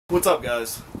What's up,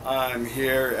 guys? I'm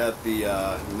here at the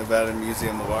Nevada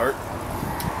Museum of Art.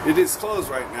 It is closed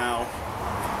right now,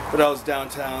 but I was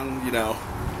downtown,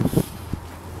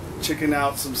 checking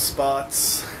out some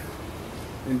spots,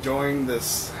 enjoying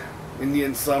this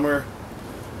Indian summer.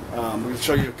 I'm going to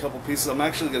show you a couple pieces. I'm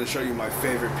actually going to show you my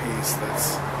favorite piece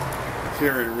that's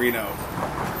here in Reno.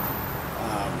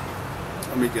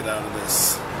 Let me get out of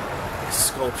this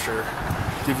sculpture,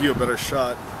 give you a better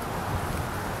shot.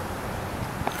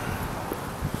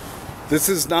 This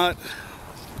is not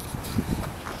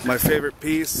my favorite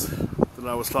piece that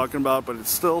I was talking about, but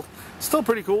it's still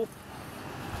pretty cool.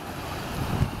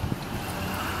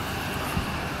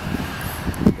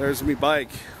 There's me bike.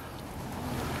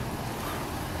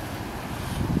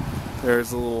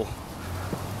 There's a little,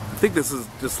 I think this is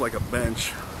just like a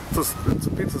bench. It's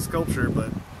a piece of sculpture, but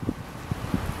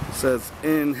it says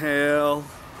inhale,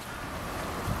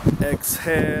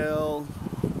 exhale.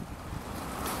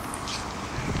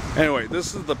 Anyway,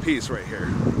 this is the piece right here.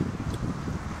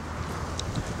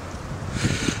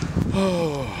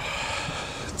 Oh,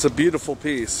 it's a beautiful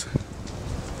piece.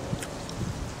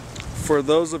 For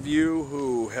those of you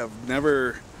who have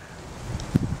never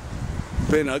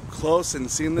been up close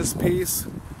and seen this piece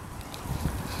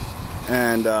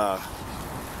and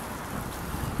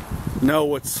know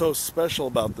what's so special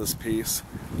about this piece,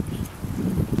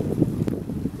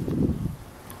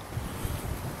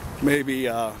 maybe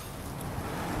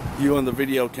you on the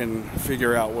video can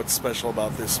figure out what's special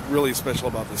about this, really special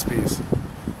about this piece.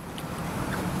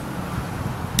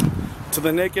 To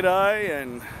the naked eye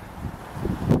and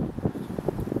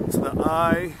to the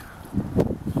eye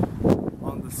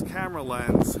on this camera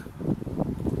lens,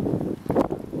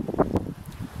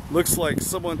 looks like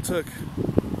someone took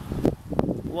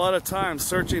a lot of time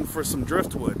searching for some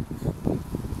driftwood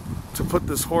to put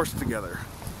this horse together.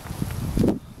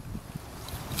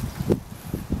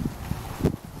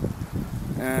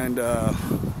 And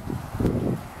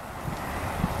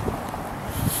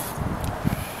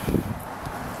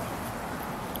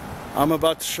I'm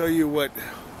about to show you what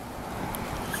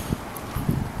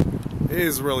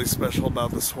is really special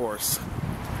about this horse.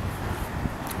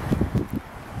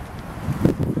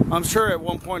 I'm sure at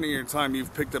one point in your time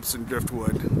you've picked up some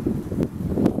driftwood.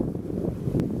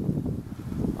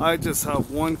 I just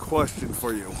have one question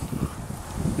for you.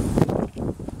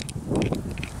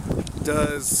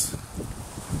 Does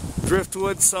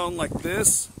driftwood sound like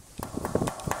this?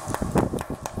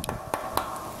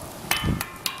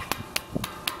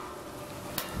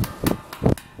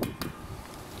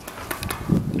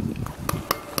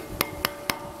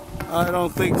 I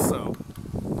don't think so.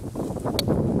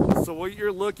 So what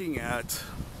you're looking at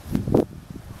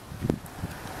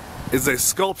is a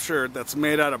sculpture that's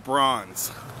made out of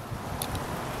bronze.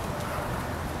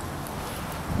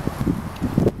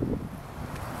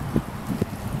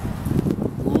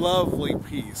 Lovely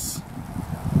piece.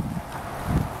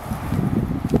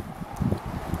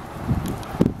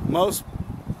 Most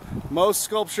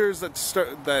sculptures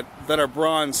that are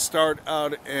bronze start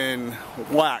out in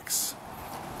wax.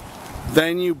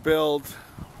 Then you build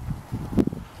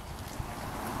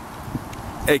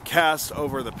a cast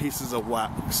over the pieces of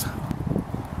wax.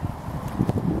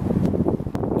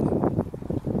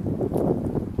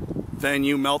 Then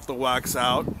you melt the wax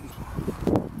out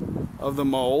of the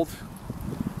mold,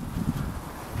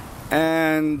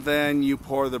 and then you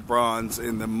pour the bronze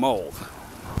in the mold.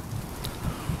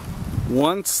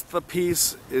 Once the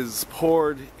piece is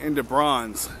poured into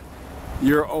bronze,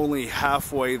 you're only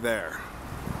halfway there,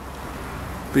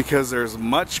 because there's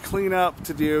much cleanup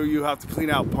to do. You have to clean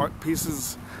out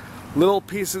little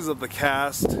pieces of the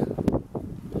cast.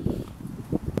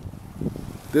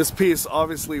 This piece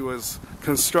obviously was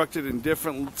constructed in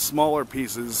different smaller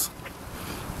pieces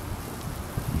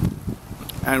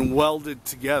and welded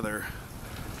together.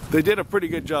 They did a pretty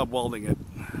good job welding it.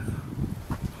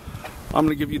 I'm going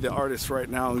to give you the artist right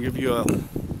now and give you a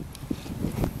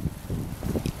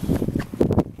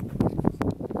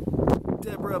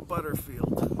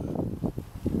Butterfield.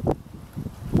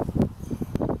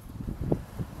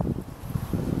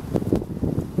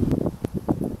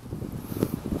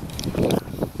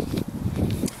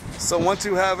 So once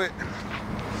you have it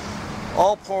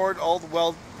all poured, all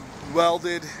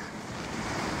welded,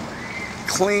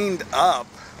 cleaned up,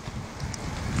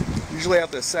 usually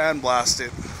have to sandblast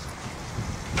it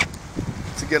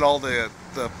to get all the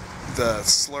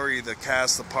slurry, the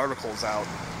cast, the particles out.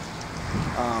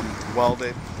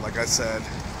 Welded, like I said.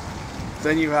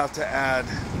 Then you have to add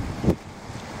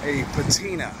a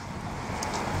patina,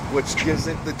 which gives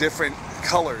it the different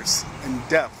colors and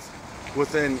depth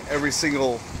within every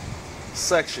single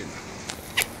section.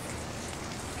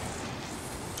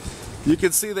 You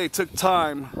can see they took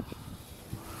time.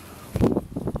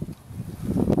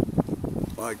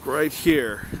 Like right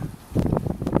here,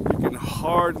 you can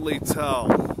hardly tell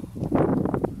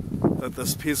that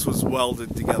this piece was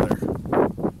welded together.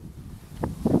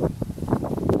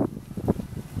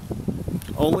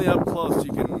 Only up close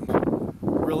you can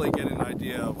really get an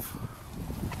idea of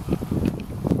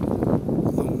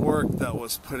the work that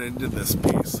was put into this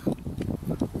piece.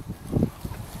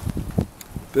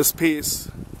 This piece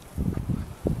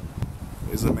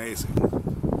is amazing.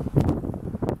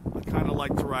 I kind of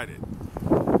like to ride it.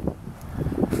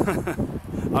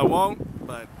 I won't,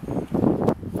 but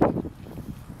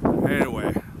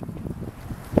anyway.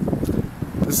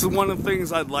 This is one of the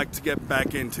things I'd like to get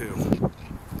back into.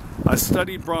 I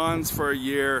studied bronze for a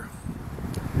year,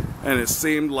 and it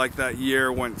seemed like that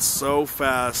year went so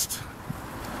fast.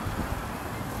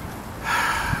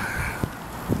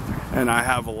 And I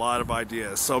have a lot of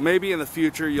ideas. So maybe in the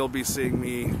future you'll be seeing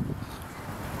me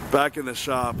back in the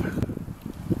shop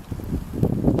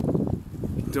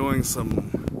doing some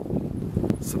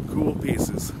cool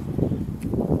pieces.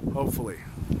 Hopefully.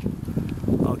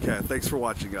 Okay, thanks for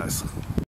watching, guys.